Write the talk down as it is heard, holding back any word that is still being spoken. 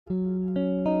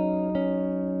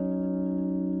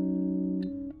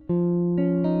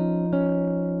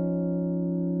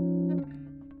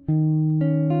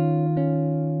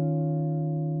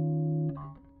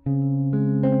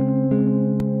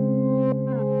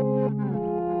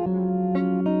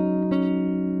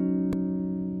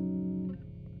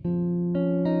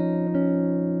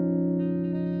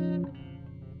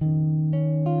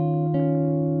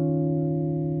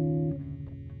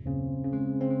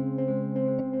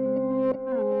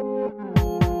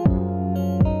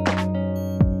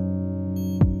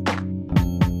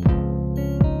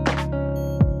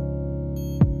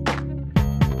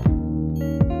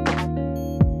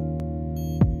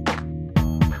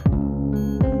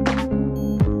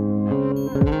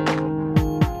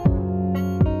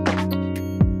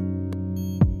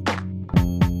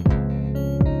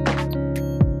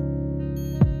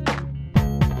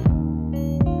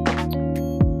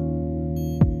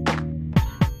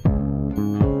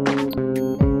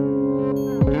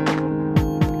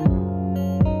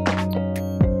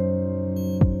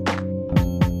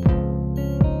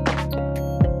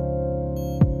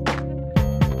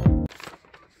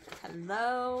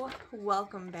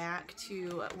welcome back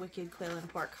to Wicked Quail and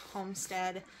Pork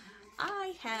Homestead.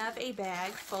 I have a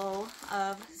bag full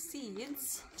of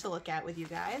seeds to look at with you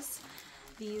guys.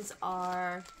 These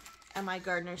are MI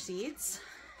Gardener seeds,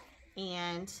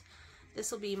 and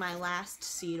this will be my last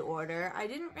seed order. I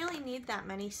didn't really need that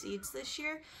many seeds this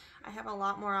year. I have a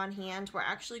lot more on hand. We're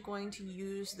actually going to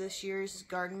use this year's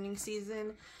gardening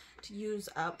season to use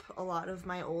up a lot of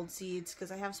my old seeds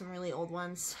because I have some really old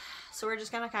ones. So we're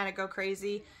just gonna kind of go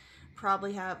crazy,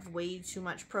 probably have way too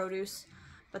much produce,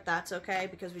 but that's okay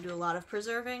because we do a lot of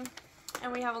preserving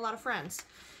and we have a lot of friends.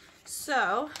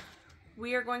 So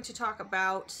we are going to talk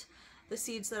about the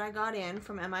seeds that I got in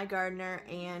from MI Gardener,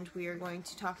 and we are going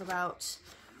to talk about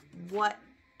what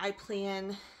I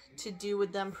plan to do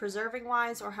with them preserving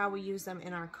wise or how we use them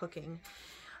in our cooking.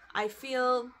 I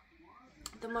feel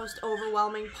the most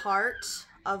overwhelming part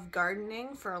of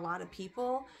gardening for a lot of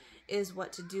people is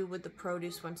what to do with the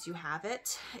produce once you have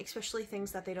it, especially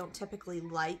things that they don't typically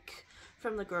like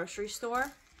from the grocery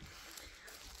store.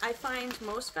 I find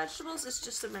most vegetables, it's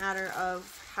just a matter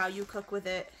of how you cook with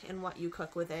it and what you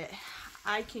cook with it.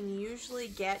 I can usually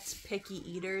get picky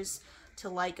eaters to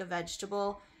like a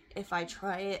vegetable if I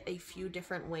try it a few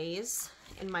different ways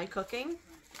in my cooking.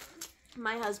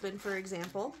 My husband, for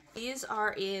example, these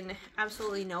are in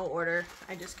absolutely no order.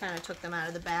 I just kind of took them out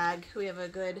of the bag. We have a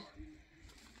good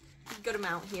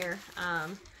amount here.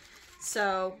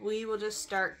 So we will just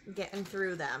start getting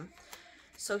through them.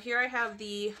 So here I have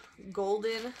the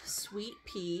golden sweet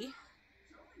pea,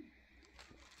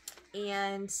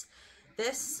 and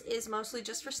this is mostly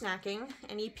just for snacking.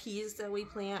 Any peas that we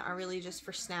plant are really just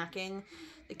for snacking.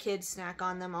 The kids snack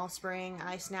on them all spring.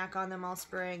 I snack on them all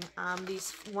spring.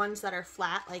 These ones that are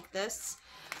flat like this,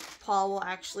 Paul will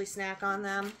actually snack on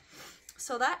them.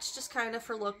 So that's just kind of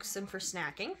for looks and for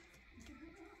snacking.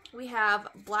 We have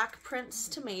Black Prince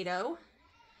tomato.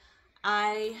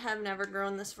 I have never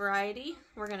grown this variety.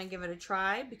 We're going to give it a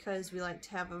try because we like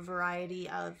to have a variety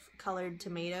of colored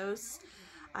tomatoes.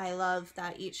 I love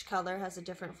that each color has a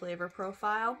different flavor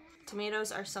profile.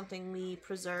 Tomatoes are something we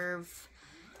preserve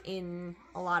in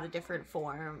a lot of different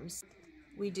forms.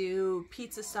 We do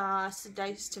pizza sauce,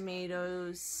 diced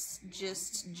tomatoes,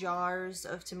 just jars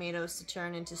of tomatoes to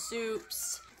turn into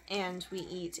soups, and we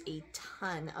eat a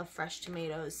ton of fresh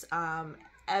tomatoes.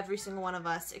 Every single one of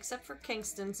us, except for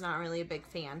Kingston's not really a big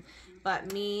fan,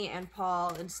 but me and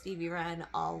Paul and Stevie Wren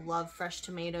all love fresh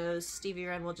tomatoes. Stevie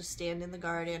Wren will just stand in the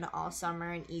garden all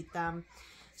summer and eat them.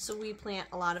 So we plant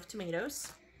a lot of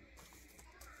tomatoes.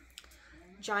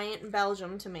 Giant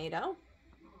Belgium tomato.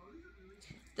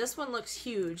 This one looks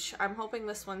huge. I'm hoping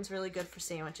this one's really good for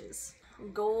sandwiches.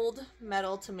 Gold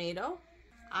medal tomato.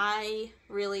 I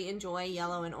really enjoy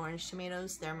yellow and orange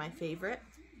tomatoes. They're my favorite.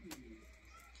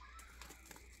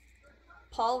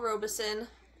 Paul Robeson.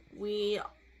 We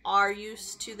are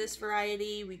used to this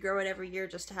variety. We grow it every year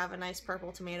just to have a nice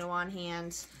purple tomato on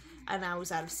hand, and I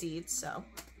was out of seeds, so.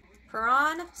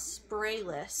 Huron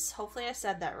sprayless. Hopefully I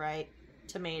said that right.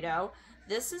 Tomato.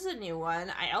 This is a new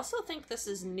one. I also think this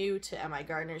is new to MI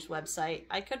Gardener's website.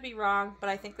 I could be wrong, but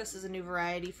I think this is a new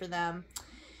variety for them.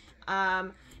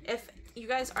 If you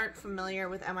guys aren't familiar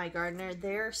with MI Gardener,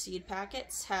 their seed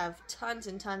packets have tons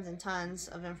and tons and tons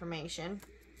of information.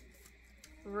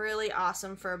 Really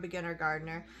awesome for a beginner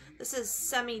gardener. This is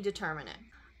semi-determinate.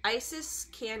 Isis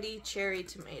candy cherry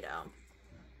tomato.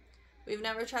 We've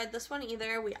never tried this one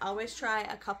either. We always try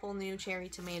a couple new cherry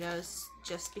tomatoes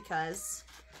just because.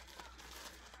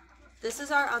 This is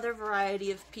our other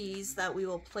variety of peas that we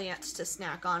will plant to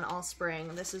snack on all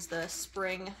spring. This is the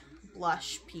spring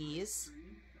blush peas.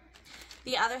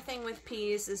 The other thing with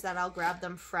peas is that I'll grab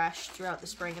them fresh throughout the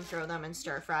spring and throw them in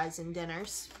stir fries and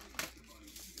dinners.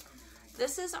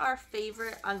 This is our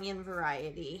favorite onion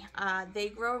variety. They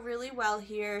grow really well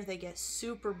here. They get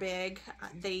super big.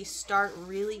 They start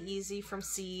really easy from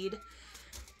seed,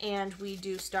 and we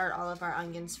do start all of our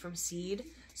onions from seed.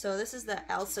 So this is the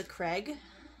Elsa Craig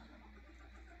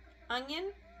onion,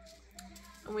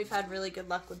 and we've had really good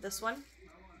luck with this one.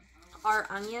 Our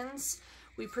onions,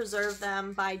 we preserve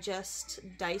them by just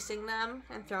dicing them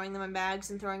and throwing them in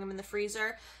bags and throwing them in the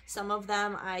freezer. Some of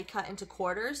them I cut into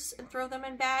quarters and throw them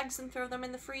in bags and throw them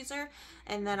in the freezer.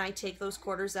 And then I take those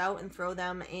quarters out and throw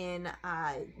them in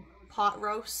pot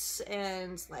roasts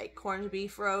and like corned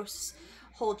beef roasts,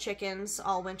 whole chickens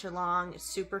all winter long. It's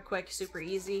super quick, super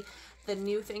easy. The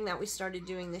new thing that we started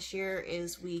doing this year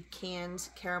is we canned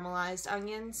caramelized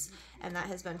onions, and that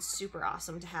has been super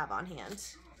awesome to have on hand.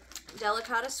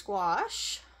 Delicata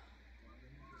squash.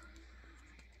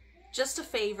 Just a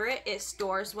favorite. It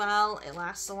stores well. It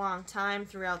lasts a long time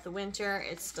throughout the winter.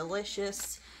 It's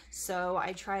delicious. So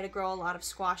I try to grow a lot of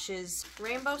squashes.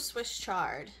 Rainbow Swiss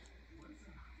chard.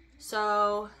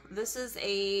 So this is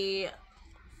a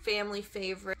family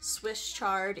favorite. Swiss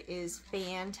chard is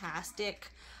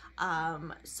fantastic.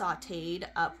 Sauteed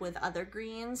up with other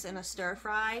greens in a stir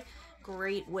fry.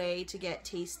 Great way to get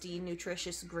tasty,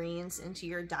 nutritious greens into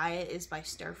your diet is by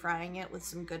stir frying it with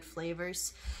some good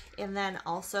flavors. And then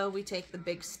also we take the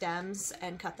big stems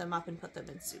and cut them up and put them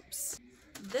in soups.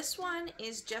 This one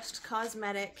is just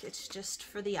cosmetic. It's just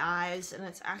for the eyes, and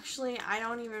it's actually, I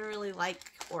don't even really like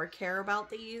or care about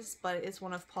these, but it's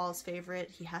one of Paul's favorite.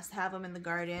 He has to have them in the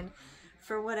garden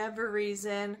for whatever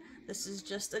reason. This is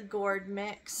just a gourd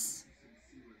mix.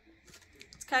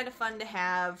 It's kind of fun to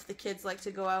have. The kids like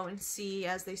to go out and see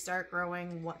as they start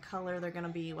growing what color they're going to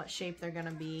be, what shape they're going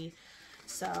to be.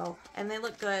 So, and they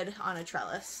look good on a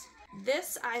trellis.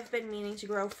 This I've been meaning to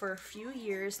grow for a few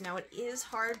years. Now it is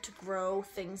hard to grow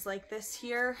things like this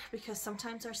here because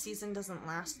sometimes our season doesn't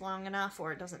last long enough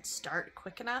or it doesn't start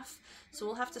quick enough. So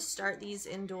we'll have to start these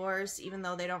indoors even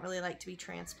though they don't really like to be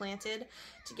transplanted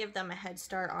to give them a head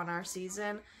start on our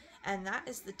season. And that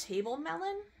is the table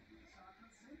melon.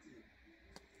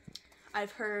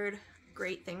 I've heard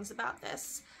great things about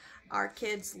this. Our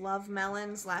kids love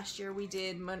melons. Last year we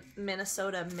did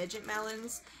Minnesota midget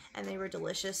melons, and they were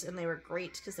delicious and they were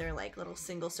great because they're like little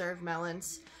single-serve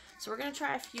melons. So we're going to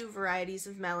try a few varieties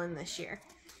of melon this year.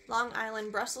 Long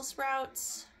Island Brussels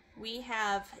sprouts. We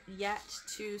have yet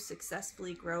to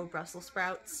successfully grow Brussels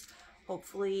sprouts.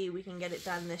 Hopefully we can get it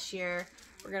done this year.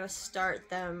 We're going to start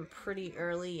them pretty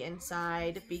early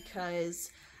inside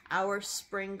because our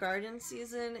spring garden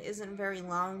season isn't very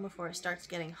long before it starts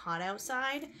getting hot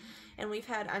outside, and we've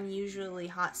had unusually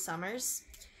hot summers.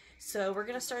 So we're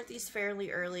going to start these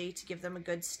fairly early to give them a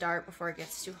good start before it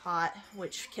gets too hot,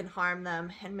 which can harm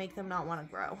them and make them not want to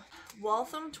grow.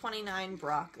 Waltham 29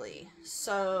 broccoli.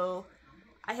 So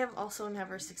I have also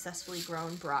never successfully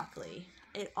grown broccoli.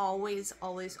 It always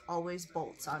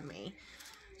bolts on me.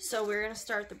 So we're going to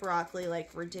start the broccoli like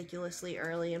ridiculously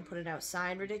early and put it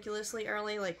outside ridiculously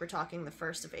early, like we're talking the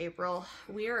 1st of April.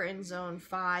 We are in zone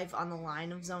 5 on the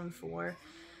line of zone 4.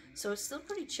 So it's still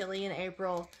pretty chilly in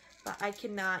April, but I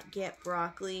cannot get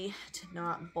broccoli to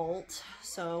not bolt.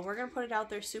 So we're going to put it out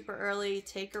there super early,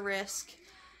 take a risk.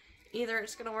 Either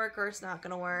it's going to work or it's not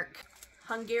going to work.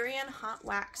 Hungarian hot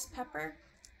wax pepper.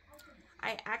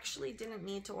 I actually didn't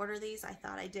need to order these. I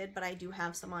thought I did, but I do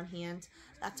have some on hand.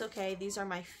 That's okay. These are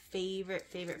my favorite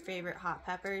hot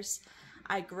peppers.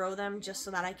 I grow them just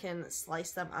so that I can slice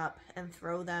them up and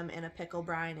throw them in a pickle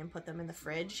brine and put them in the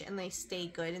fridge, and they stay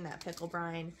good in that pickle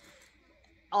brine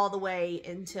all the way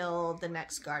until the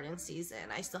next garden season.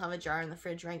 I still have a jar in the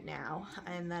fridge right now,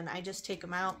 and then I just take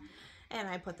them out and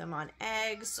I put them on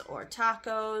eggs or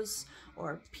tacos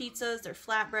or pizzas or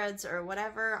flatbreads or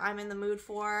whatever I'm in the mood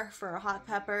for a hot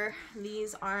pepper.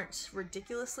 These aren't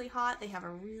ridiculously hot. They have a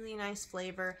really nice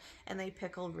flavor and they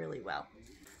pickle really well.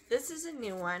 This is a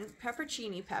new one,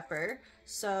 peppercini pepper.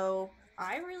 So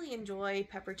I really enjoy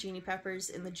peppercini peppers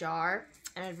in the jar,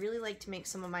 and I'd really like to make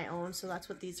some of my own, so that's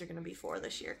what these are going to be for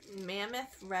this year.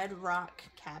 Mammoth Red Rock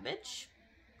Cabbage.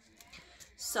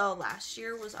 So last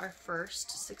year was our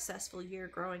first successful year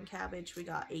growing cabbage. We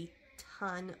got a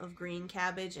ton of green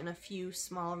cabbage and a few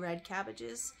small red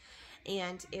cabbages,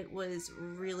 and it was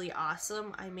really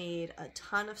awesome. I made a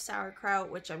ton of sauerkraut,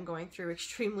 which I'm going through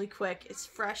extremely quick. It's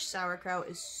fresh sauerkraut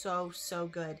is so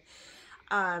good.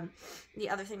 The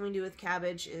other thing we do with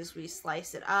cabbage is we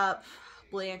slice it up,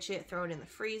 blanch it, throw it in the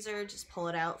freezer, just pull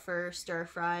it out for stir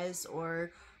fries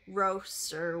or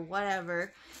roasts or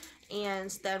whatever. And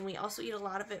then we also eat a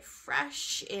lot of it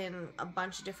fresh in a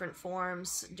bunch of different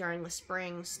forms during the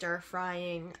spring, stir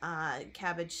frying,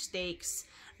 cabbage steaks.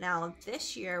 Now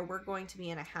this year we're going to be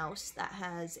in a house that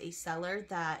has a cellar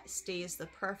that stays the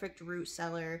perfect root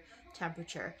cellar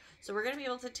temperature. So we're going to be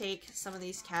able to take some of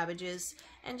these cabbages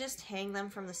and just hang them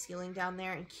from the ceiling down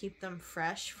there and keep them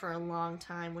fresh for a long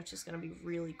time, which is going to be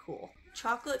really cool.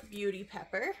 Chocolate beauty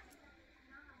pepper.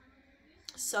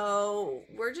 So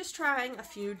we're just trying a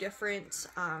few different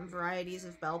varieties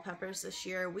of bell peppers this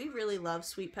year. We really love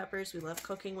sweet peppers. We love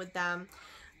cooking with them.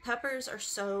 Peppers are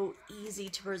so easy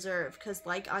to preserve because,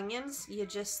 like onions, you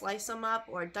just slice them up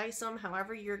or dice them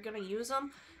however you're going to use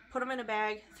them, put them in a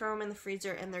bag, throw them in the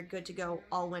freezer, and they're good to go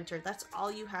all winter. That's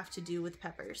all you have to do with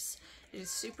peppers. It is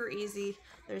super easy.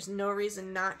 There's no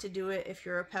reason not to do it if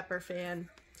you're a pepper fan.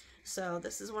 So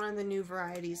this is one of the new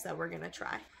varieties that we're going to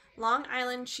try. Long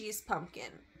Island cheese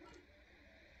pumpkin.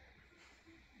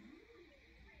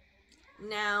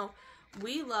 Now,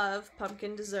 we love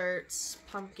pumpkin desserts,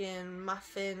 pumpkin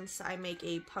muffins. I make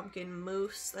a pumpkin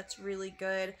mousse that's really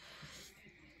good.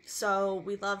 So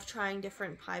we love trying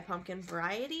different pie pumpkin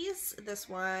varieties. This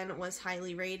one was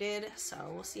highly rated, so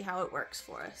we'll see how it works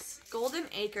for us. Golden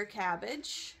acre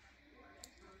cabbage.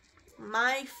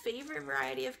 My favorite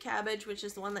variety of cabbage, which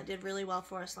is the one that did really well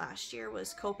for us last year,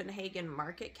 was Copenhagen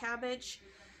market cabbage.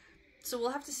 So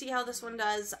we'll have to see how this one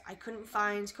does. I couldn't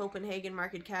find Copenhagen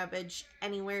market cabbage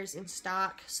anywheres in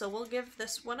stock, so we'll give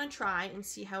this one a try and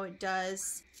see how it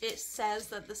does. It says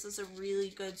that this is a really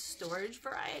good storage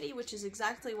variety, which is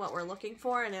exactly what we're looking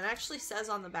for, and it actually says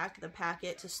on the back of the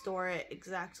packet to store it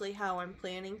exactly how I'm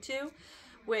planning to,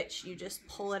 which you just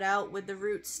pull it out with the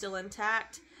roots still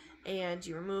intact, and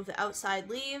you remove the outside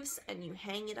leaves and you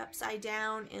hang it upside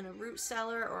down in a root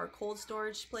cellar or a cold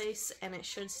storage place, and it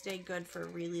should stay good for a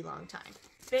really long time.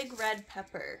 Big red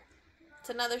pepper. It's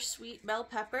another sweet bell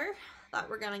pepper. Thought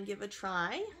we're gonna give a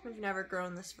try. We've never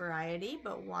grown this variety,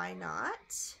 but why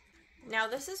not? Now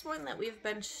this is one that we've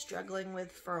been struggling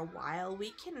with for a while. We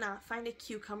cannot find a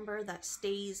cucumber that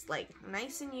stays like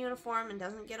nice and uniform and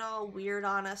doesn't get all weird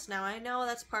on us. Now I know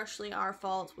that's partially our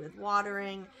fault with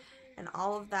watering and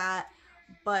all of that,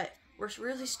 but we're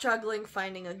really struggling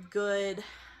finding a good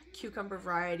cucumber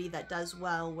variety that does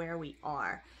well where we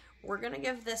are. We're gonna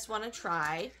give this one a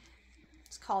try.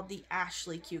 It's called the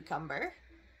Ashley cucumber,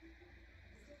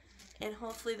 and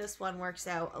hopefully this one works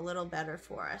out a little better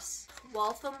for us.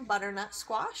 Waltham butternut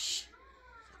squash.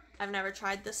 I've never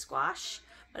tried this squash,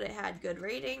 but it had good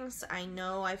ratings. I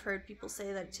know I've heard people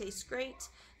say that it tastes great,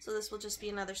 so this will just be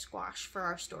another squash for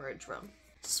our storage room.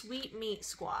 Sweet meat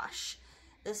squash.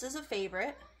 This is a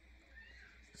favorite.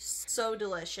 So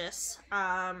delicious.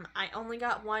 I only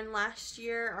got one last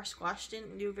year. Our squash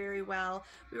didn't do very well.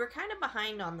 We were kind of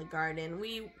behind on the garden.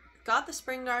 We got the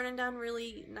spring garden done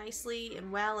really nicely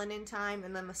and well and in time,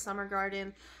 and then the summer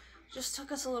garden just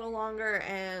took us a little longer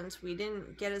and we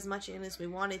didn't get as much in as we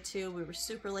wanted to. We were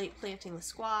super late planting the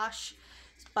squash,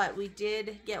 but we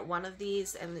did get one of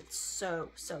these and it's so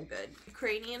good.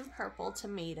 Ukrainian purple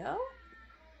tomato.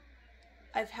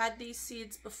 I've had these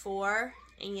seeds before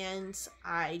and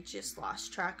I just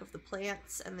lost track of the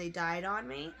plants and they died on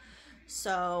me,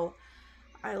 so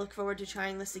I look forward to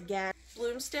trying this again.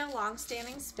 Bloomsdale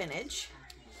long-standing spinach.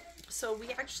 So we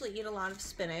actually eat a lot of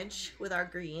spinach with our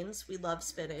greens. We love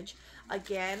spinach.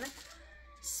 Again,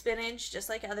 spinach, just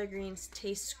like other greens,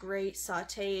 tastes great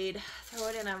sauteed. Throw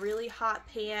it in a really hot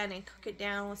pan and cook it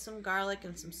down with some garlic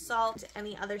and some salt,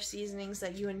 any other seasonings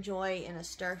that you enjoy in a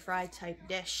stir-fry type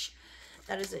dish.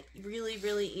 That is a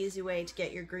really easy way to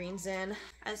get your greens in.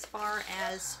 As far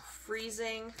as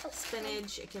freezing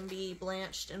spinach, it can be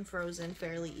blanched and frozen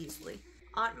fairly easily.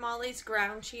 Aunt Molly's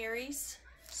ground cherries.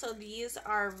 So these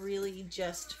are really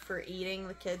just for eating.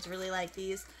 The kids really like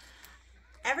these.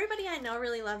 Everybody I know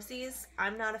really loves these.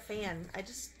 I'm not a fan. I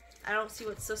don't see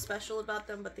what's so special about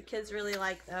them, but the kids really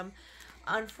like them.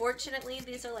 Unfortunately,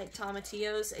 these are like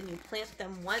tomatillos, and you plant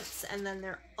them once and then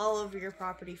they're all over your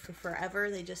property for forever.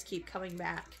 They just keep coming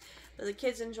back. But the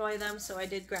kids enjoy them, so I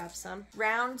did grab some.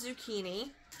 Round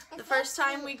zucchini. The first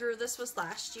time we grew this was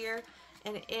last year,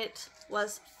 and it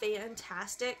was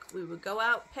fantastic. We would go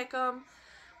out, pick them.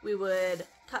 We would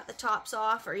cut the tops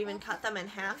off or even cut them in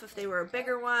half if they were a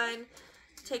bigger one.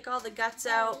 Take all the guts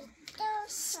out,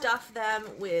 stuff them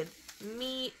with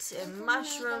meat and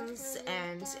mushrooms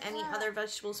and any other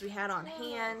vegetables we had on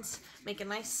hand, make a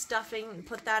nice stuffing and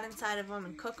put that inside of them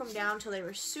and cook them down till they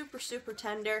were super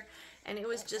tender, and it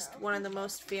was just one of the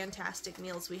most fantastic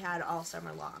meals we had all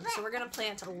summer long. So we're gonna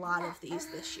plant a lot of these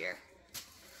this year.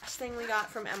 Last thing we got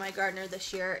from M.I. Gardner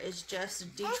this year is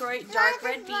just Detroit dark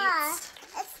red beets.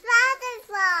 It's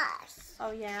Father's.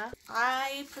 Oh yeah?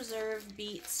 I preserve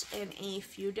beets in a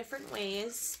few different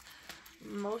ways.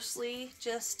 Mostly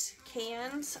just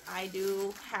canned. I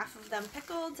do half of them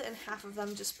pickled and half of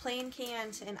them just plain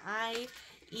canned, and I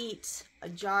eat a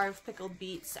jar of pickled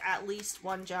beets, at least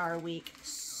 1 jar a week.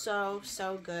 So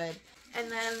good. And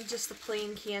then just the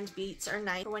plain canned beets are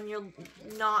nice when you're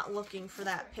not looking for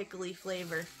that pickly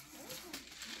flavor.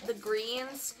 The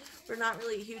greens, we're not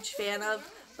really a huge fan of,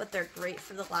 but they're great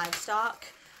for the livestock.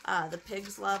 The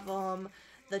pigs love them.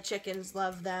 The chickens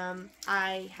love them.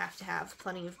 I have to have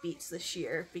plenty of beets this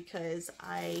year because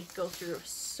I go through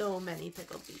so many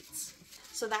pickled beets.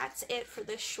 So that's it for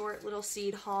this short little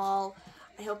seed haul.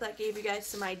 I hope that gave you guys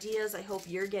some ideas. I hope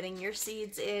you're getting your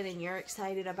seeds in and you're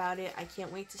excited about it. I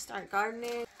can't wait to start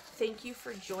gardening. Thank you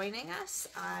for joining us.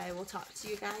 I will talk to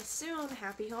you guys soon.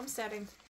 Happy homesteading.